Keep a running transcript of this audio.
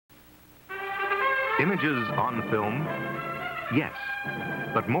Images on film? Yes.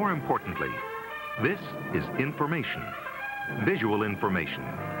 But more importantly, this is information. Visual information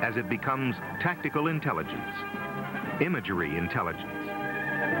as it becomes tactical intelligence, imagery intelligence.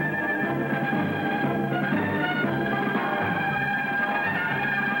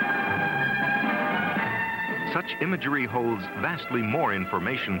 Such imagery holds vastly more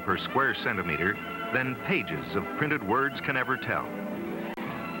information per square centimeter than pages of printed words can ever tell.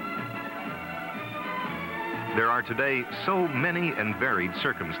 There are today so many and varied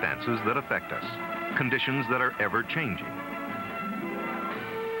circumstances that affect us, conditions that are ever changing.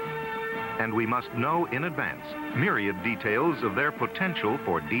 And we must know in advance myriad details of their potential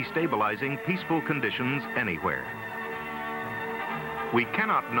for destabilizing peaceful conditions anywhere. We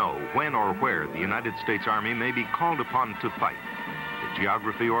cannot know when or where the United States Army may be called upon to fight, the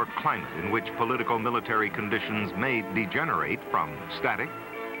geography or climate in which political military conditions may degenerate from static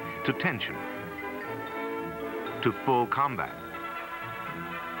to tension to full combat.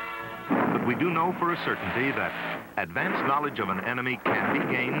 But we do know for a certainty that advanced knowledge of an enemy can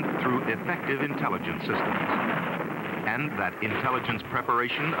be gained through effective intelligence systems, and that intelligence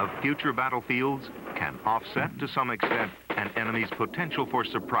preparation of future battlefields can offset to some extent an enemy's potential for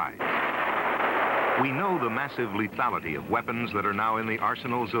surprise. We know the massive lethality of weapons that are now in the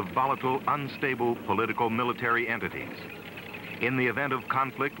arsenals of volatile, unstable political military entities. In the event of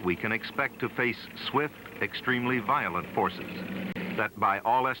conflict, we can expect to face swift, extremely violent forces that by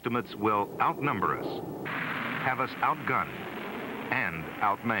all estimates will outnumber us, have us outgunned and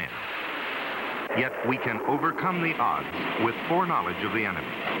outmanned. Yet we can overcome the odds with foreknowledge of the enemy,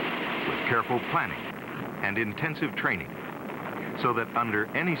 with careful planning and intensive training, so that under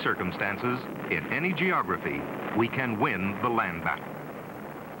any circumstances, in any geography, we can win the land battle.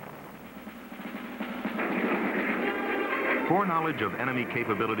 Foreknowledge of enemy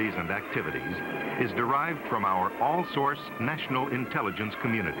capabilities and activities is derived from our all-source national intelligence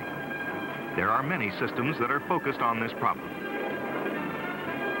community. There are many systems that are focused on this problem.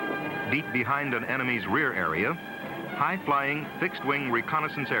 Deep behind an enemy's rear area, high-flying, fixed-wing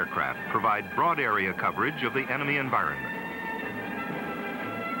reconnaissance aircraft provide broad area coverage of the enemy environment.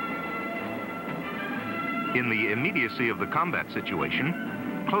 In the immediacy of the combat situation,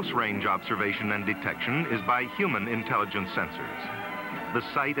 close-range observation and detection is by human intelligence sensors, the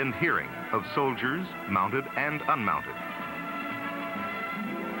sight and hearing of soldiers, mounted and unmounted.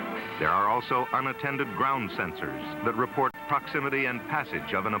 There are also unattended ground sensors that report proximity and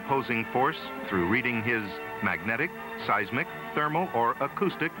passage of an opposing force through reading his magnetic, seismic, thermal, or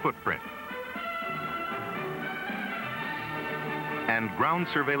acoustic footprint. And ground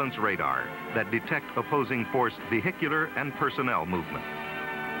surveillance radar that detect opposing force vehicular and personnel movement.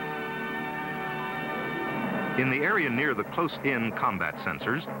 In the area near the close-in combat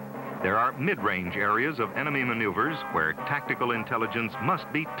sensors, there are mid-range areas of enemy maneuvers where tactical intelligence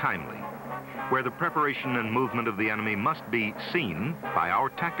must be timely, where the preparation and movement of the enemy must be seen by our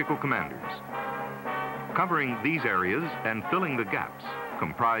tactical commanders. Covering these areas and filling the gaps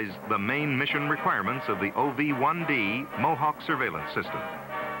comprise the main mission requirements of the OV-1D Mohawk surveillance system.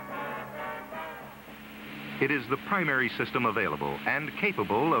 It is the primary system available and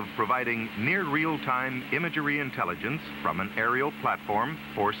capable of providing near real-time imagery intelligence from an aerial platform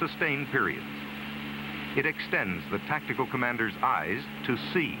for sustained periods. It extends the tactical commander's eyes to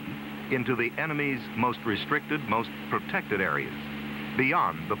see into the enemy's most restricted, most protected areas,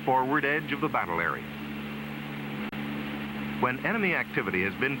 beyond the forward edge of the battle area. When enemy activity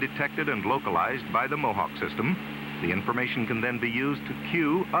has been detected and localized by the Mohawk system, the information can then be used to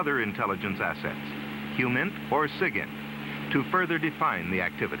cue other intelligence assets, HUMINT or SIGINT, to further define the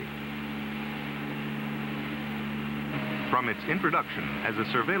activity. From its introduction as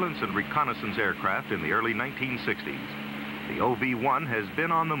a surveillance and reconnaissance aircraft in the early 1960s, the OV-1 has been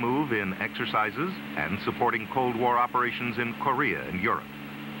on the move in exercises and supporting Cold War operations in Korea and Europe.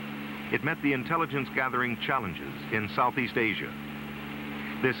 It met the intelligence-gathering challenges in Southeast Asia.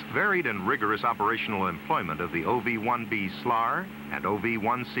 This varied and rigorous operational employment of the OV-1B SLAR and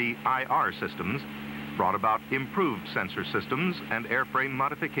OV-1C IR systems brought about improved sensor systems and airframe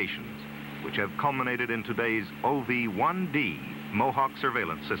modifications, which have culminated in today's OV-1D Mohawk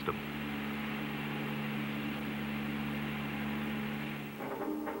surveillance system.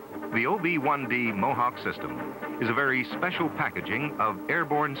 The OV-1D Mohawk system is a very special packaging of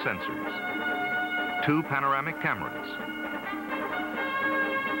airborne sensors, 2 panoramic cameras,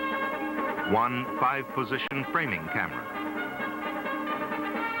 1 5-position framing camera,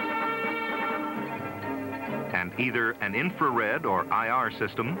 and either an infrared or IR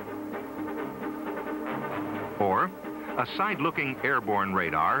system, or a side-looking airborne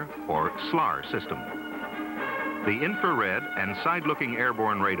radar, or SLAR system. The infrared and side-looking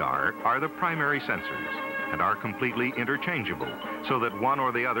airborne radar are the primary sensors and are completely interchangeable, so that one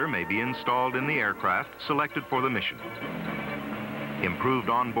or the other may be installed in the aircraft selected for the mission. Improved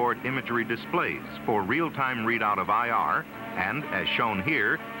onboard imagery displays for real-time readout of IR and, as shown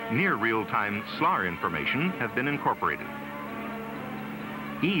here, near real-time SLAR information have been incorporated.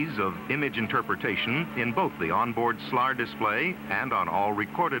 Ease of image interpretation in both the onboard SLAR display and on all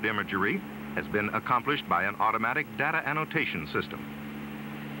recorded imagery has been accomplished by an automatic data annotation system.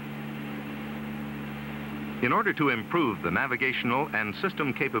 In order to improve the navigational and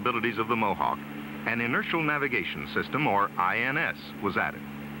system capabilities of the Mohawk, an inertial navigation system, or INS, was added.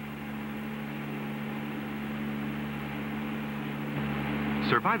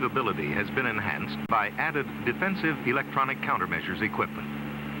 Survivability has been enhanced by added defensive electronic countermeasures equipment.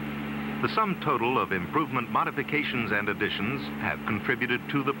 The sum total of improvement modifications and additions have contributed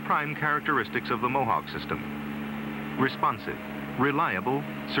to the prime characteristics of the Mohawk system: responsive, reliable,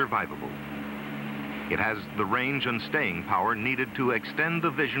 survivable. It has the range and staying power needed to extend the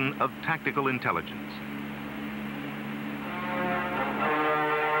vision of tactical intelligence.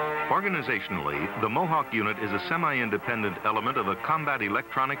 Organizationally, the Mohawk unit is a semi-independent element of a combat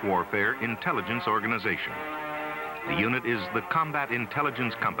electronic warfare intelligence organization. The unit is the Combat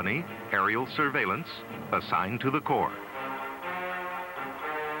Intelligence Company, Aerial Surveillance, assigned to the Corps.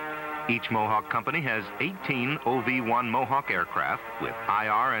 Each Mohawk company has 18 OV-1 Mohawk aircraft with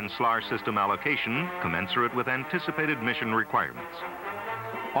IR and SLAR system allocation commensurate with anticipated mission requirements.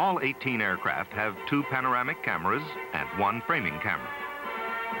 All 18 aircraft have 2 panoramic cameras and 1 framing camera.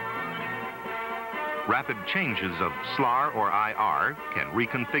 Rapid changes of SLAR or IR can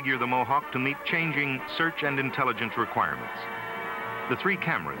reconfigure the Mohawk to meet changing search and intelligence requirements. The 3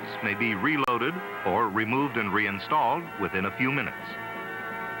 cameras may be reloaded or removed and reinstalled within a few minutes.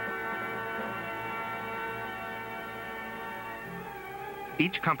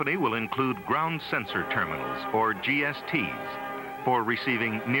 Each company will include ground sensor terminals, or GSTs, for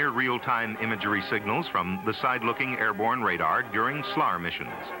receiving near real-time imagery signals from the side-looking airborne radar during SLAR missions.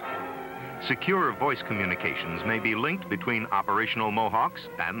 Secure voice communications may be linked between operational Mohawks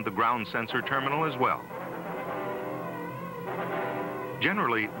and the ground sensor terminal as well.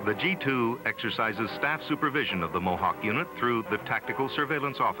 Generally, the G2 exercises staff supervision of the Mohawk unit through the Tactical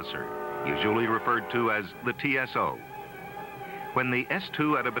Surveillance Officer, usually referred to as the TSO. When the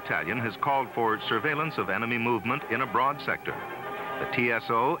S2 at a battalion has called for surveillance of enemy movement in a broad sector, the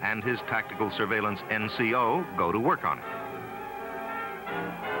TSO and his Tactical Surveillance NCO go to work on it.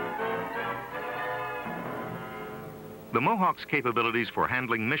 The Mohawk's capabilities for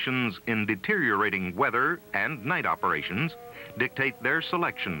handling missions in deteriorating weather and night operations dictate their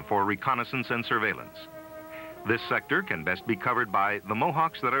selection for reconnaissance and surveillance. This sector can best be covered by the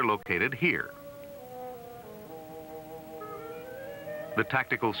Mohawks that are located here. The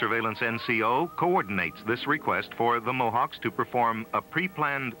Tactical Surveillance NCO coordinates this request for the Mohawks to perform a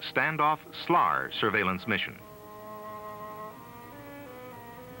pre-planned standoff SLAR surveillance mission.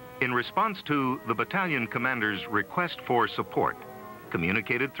 In response to the battalion commander's request for support,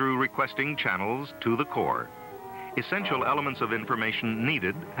 communicated through requesting channels to the Corps, essential elements of information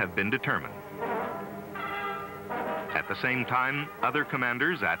needed have been determined. At the same time, other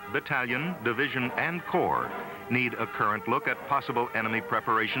commanders at battalion, division, and Corps need a current look at possible enemy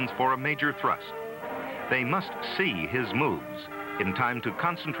preparations for a major thrust. They must see his moves in time to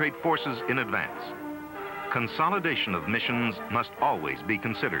concentrate forces in advance. Consolidation of missions must always be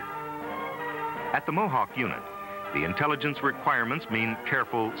considered. At the Mohawk unit, the intelligence requirements mean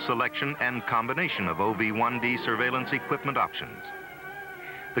careful selection and combination of OV-1D surveillance equipment options.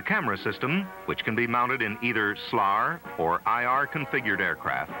 The camera system, which can be mounted in either SLAR or IR configured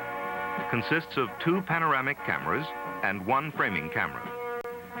aircraft, consists of 2 panoramic cameras and 1 framing camera.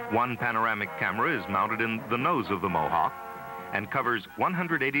 1 panoramic camera is mounted in the nose of the Mohawk and covers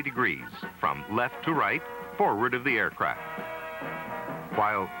 180 degrees from left to right, forward of the aircraft,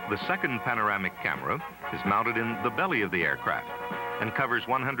 while the second panoramic camera is mounted in the belly of the aircraft and covers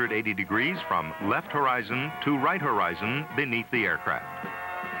 180 degrees from left horizon to right horizon beneath the aircraft.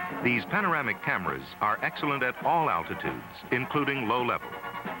 These panoramic cameras are excellent at all altitudes, including low level.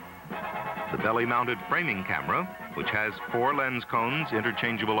 The belly-mounted framing camera, which has 4 lens cones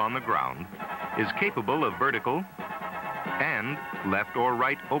interchangeable on the ground, is capable of vertical and left or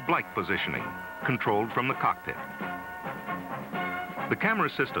right oblique positioning, controlled from the cockpit. The camera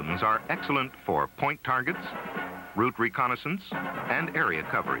systems are excellent for point targets, route reconnaissance, and area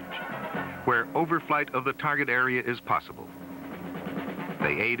coverage, where overflight of the target area is possible.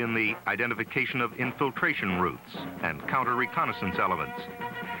 They aid in the identification of infiltration routes and counter-reconnaissance elements,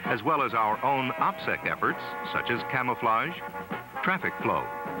 as well as our own OPSEC efforts, such as camouflage, traffic flow,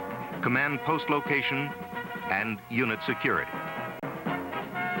 command post location, and unit security.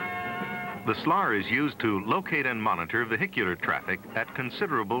 The SLAR is used to locate and monitor vehicular traffic at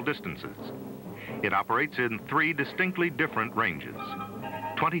considerable distances. It operates in 3 distinctly different ranges: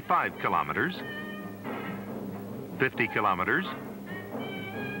 25 kilometers, 50 kilometers,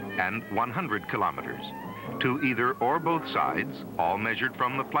 and 100 kilometers, to either or both sides, all measured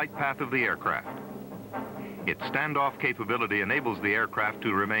from the flight path of the aircraft. Its standoff capability enables the aircraft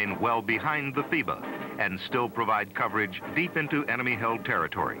to remain well behind the FIBA and still provide coverage deep into enemy-held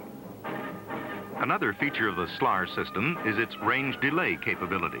territory. Another feature of the SLAR system is its range delay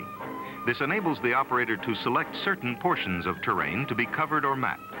capability. This enables the operator to select certain portions of terrain to be covered or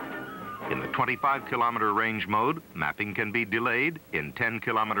mapped. In the 25-kilometer range mode, mapping can be delayed in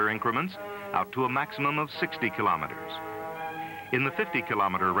 10-kilometer increments out to a maximum of 60 kilometers. In the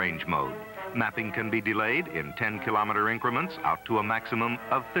 50-kilometer range mode, mapping can be delayed in 10-kilometer increments out to a maximum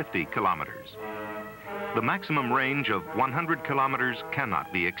of 50 kilometers. The maximum range of 100 kilometers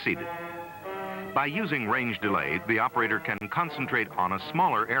cannot be exceeded. By using range delay, the operator can concentrate on a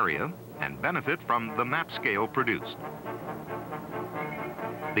smaller area and benefit from the map scale produced.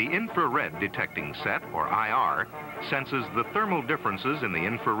 The infrared detecting set, or IR, senses the thermal differences in the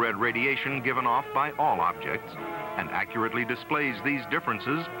infrared radiation given off by all objects and accurately displays these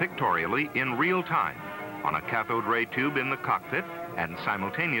differences pictorially in real time on a cathode ray tube in the cockpit and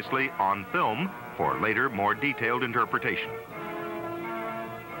simultaneously on film for later, more detailed interpretation.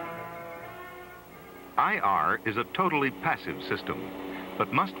 IR is a totally passive system,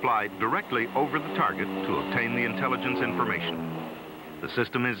 but must fly directly over the target to obtain the intelligence information. The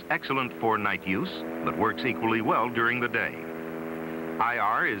system is excellent for night use, but works equally well during the day.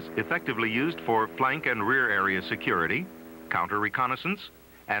 IR is effectively used for flank and rear area security, counter-reconnaissance,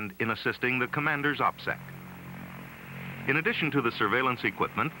 and in assisting the commander's OPSEC. In addition to the surveillance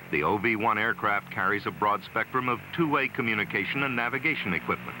equipment, the OV-1 aircraft carries a broad spectrum of two-way communication and navigation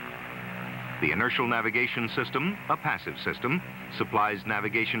equipment. The inertial navigation system, a passive system, supplies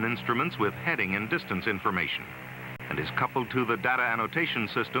navigation instruments with heading and distance information, and is coupled to the data annotation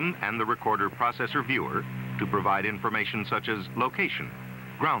system and the recorder processor viewer to provide information such as location,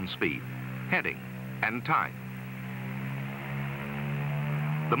 ground speed, heading, and time.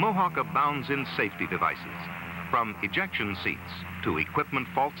 The Mohawk abounds in safety devices, from ejection seats to equipment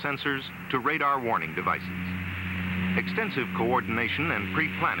fault sensors to radar warning devices. Extensive coordination and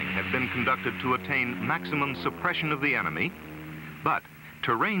pre-planning have been conducted to attain maximum suppression of the enemy, but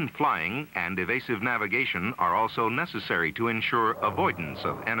terrain flying and evasive navigation are also necessary to ensure avoidance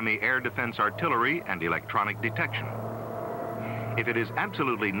of enemy air defense artillery and electronic detection. If it is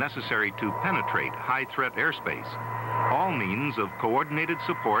absolutely necessary to penetrate high-threat airspace, all means of coordinated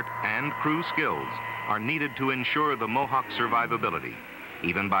support and crew skills are needed to ensure the Mohawk's survivability,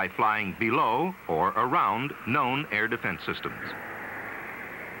 even by flying below or around known air defense systems.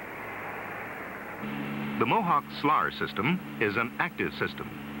 The Mohawk SLAR system is an active system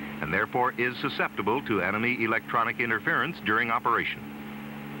and therefore is susceptible to enemy electronic interference during operation.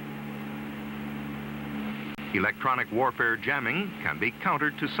 Electronic warfare jamming can be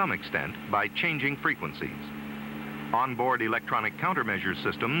countered to some extent by changing frequencies. Onboard electronic countermeasure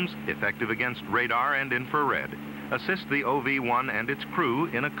systems, effective against radar and infrared, assist the OV-1 and its crew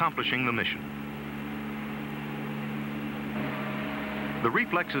in accomplishing the mission. The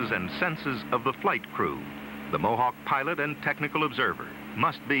reflexes and senses of the flight crew, the Mohawk pilot and technical observer,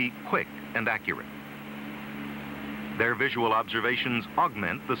 must be quick and accurate. Their visual observations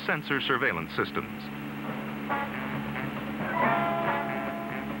augment the sensor surveillance systems,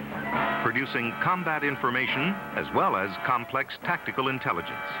 producing combat information as well as complex tactical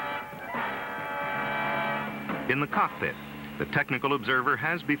intelligence. In the cockpit, the technical observer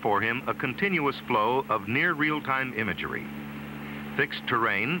has before him a continuous flow of near real-time imagery. Fixed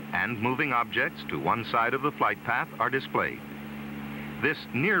terrain and moving objects to one side of the flight path are displayed. This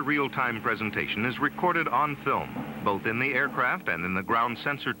near real-time presentation is recorded on film, both in the aircraft and in the ground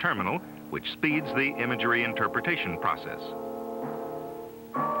sensor terminal, which speeds the imagery interpretation process.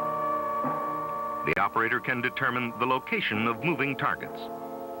 The operator can determine the location of moving targets.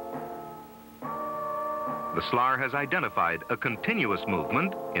 The SLAR has identified a continuous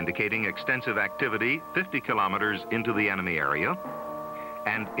movement indicating extensive activity 50 kilometers into the enemy area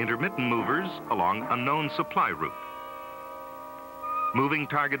and intermittent movers along a known supply route. Moving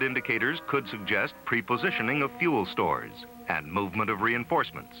target indicators could suggest pre-positioning of fuel stores and movement of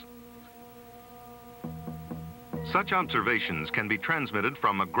reinforcements. Such observations can be transmitted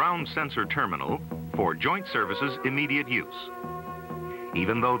from a ground sensor terminal for Joint Services immediate use.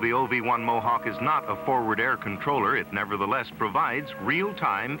 Even though the OV-1 Mohawk is not a forward air controller, it nevertheless provides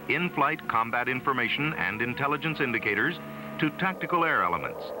real-time in-flight combat information and intelligence indicators to tactical air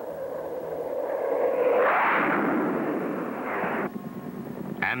elements.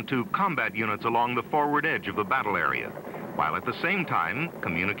 And to combat units along the forward edge of the battle area, while at the same time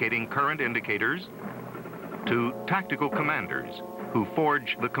communicating current indicators to tactical commanders who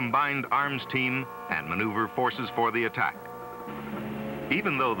forge the combined arms team and maneuver forces for the attack.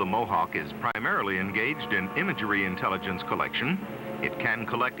 Even though the Mohawk is primarily engaged in imagery intelligence collection, it can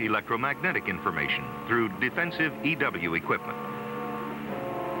collect electromagnetic information through defensive EW equipment.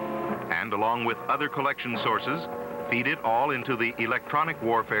 And along with other collection sources, feed it all into the Electronic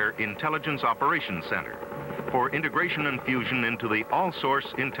Warfare Intelligence Operations Center for integration and fusion into the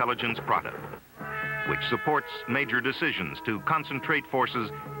all-source intelligence product, which supports major decisions to concentrate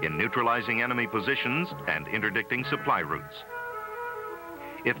forces in neutralizing enemy positions and interdicting supply routes.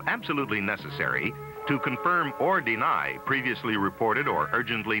 If absolutely necessary, to confirm or deny previously reported or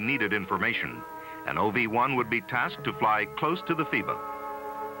urgently needed information, an OV-1 would be tasked to fly close to the FIBA.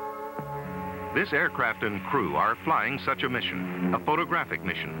 This aircraft and crew are flying such a mission, a photographic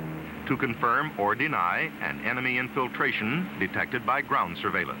mission, to confirm or deny an enemy infiltration detected by ground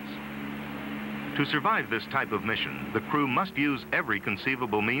surveillance. To survive this type of mission, the crew must use every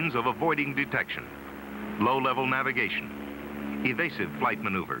conceivable means of avoiding detection: low-level navigation, evasive flight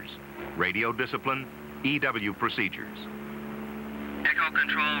maneuvers, radio discipline, EW procedures. Echo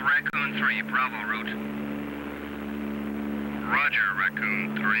Control, Raccoon 3, Bravo route. Roger,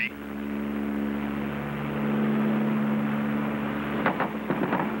 Raccoon 3.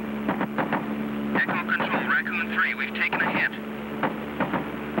 Echo Control, Raccoon 3, we've taken a hit.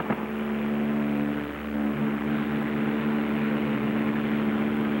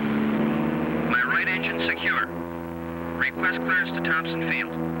 My right engine secure. Request clearance to Thompson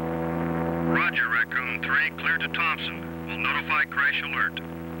Field. Roger, Raccoon 3, clear to Thompson. We'll notify crash alert.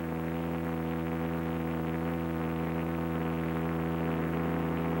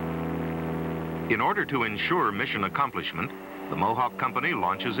 In order to ensure mission accomplishment, the Mohawk Company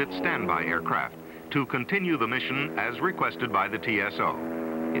launches its standby aircraft to continue the mission as requested by the TSO.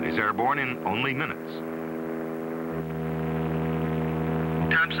 It is airborne in only minutes.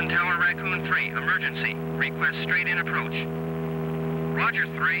 Thompson Tower, Raccoon 3, emergency. Request straight-in approach. Roger,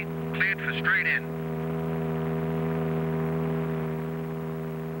 3, cleared for straight-in.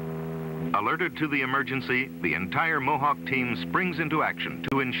 Alerted to the emergency, the entire Mohawk team springs into action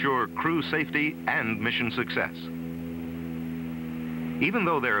to ensure crew safety and mission success. Even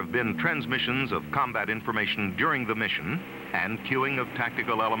though there have been transmissions of combat information during the mission and queuing of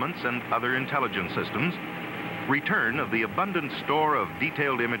tactical elements and other intelligence systems, return of the abundant store of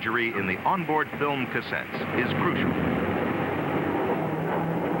detailed imagery in the onboard film cassettes is crucial.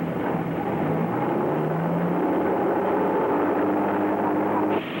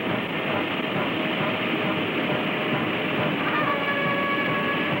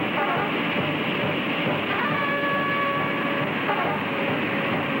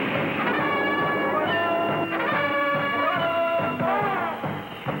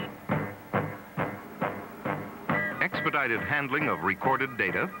 Expedited handling of recorded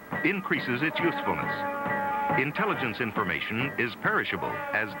data increases its usefulness. Intelligence information is perishable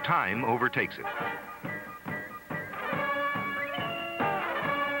as time overtakes it.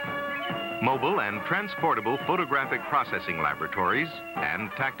 Mobile and transportable photographic processing laboratories and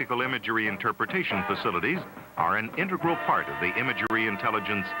tactical imagery interpretation facilities are an integral part of the imagery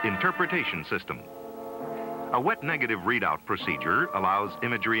intelligence interpretation system. A wet negative readout procedure allows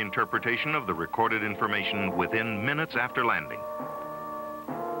imagery interpretation of the recorded information within minutes after landing.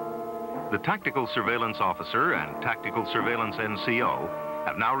 The Tactical Surveillance Officer and Tactical Surveillance NCO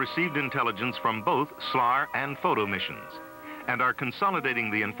have now received intelligence from both SLAR and photo missions and are consolidating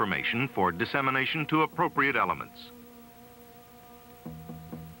the information for dissemination to appropriate elements.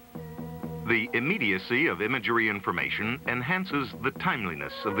 The immediacy of imagery information enhances the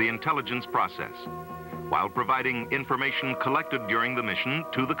timeliness of the intelligence process, while providing information collected during the mission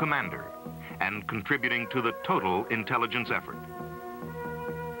to the commander and contributing to the total intelligence effort.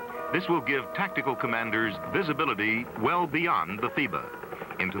 This will give tactical commanders visibility well beyond the FIBA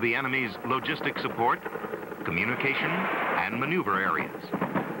into the enemy's logistic support, communication, and maneuver areas.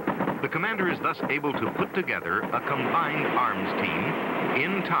 The commander is thus able to put together a combined arms team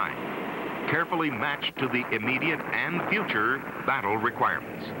in time, carefully matched to the immediate and future battle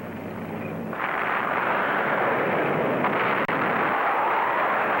requirements.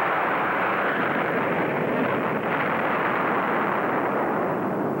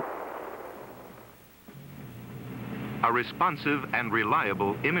 a responsive and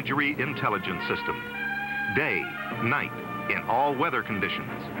reliable imagery intelligence system. Day, night, in all weather conditions.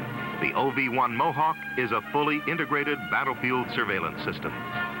 The OV-1 Mohawk is a fully integrated battlefield surveillance system,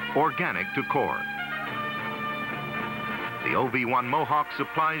 organic to core. The OV-1 Mohawk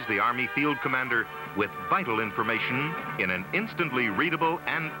supplies the Army Field Commander with vital information in an instantly readable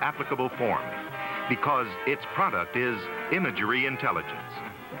and applicable form, because its product is imagery intelligence.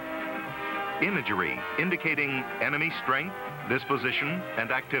 Imagery indicating enemy strength, disposition, and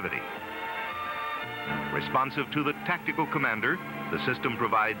activity. Responsive to the tactical commander, the system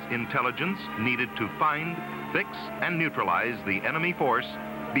provides intelligence needed to find, fix, and neutralize the enemy force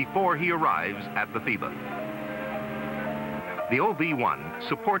before he arrives at the FIBA. The OV-1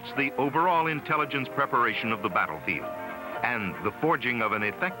 supports the overall intelligence preparation of the battlefield and the forging of an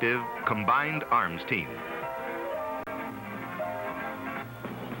effective combined arms team.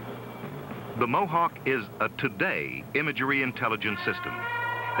 The Mohawk is a today imagery intelligence system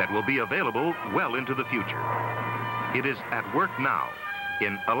that will be available well into the future. It is at work now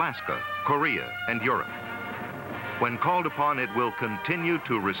in Alaska, Korea, and Europe. When called upon, it will continue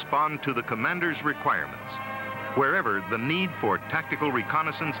to respond to the commander's requirements, wherever the need for tactical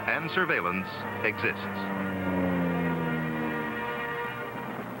reconnaissance and surveillance exists.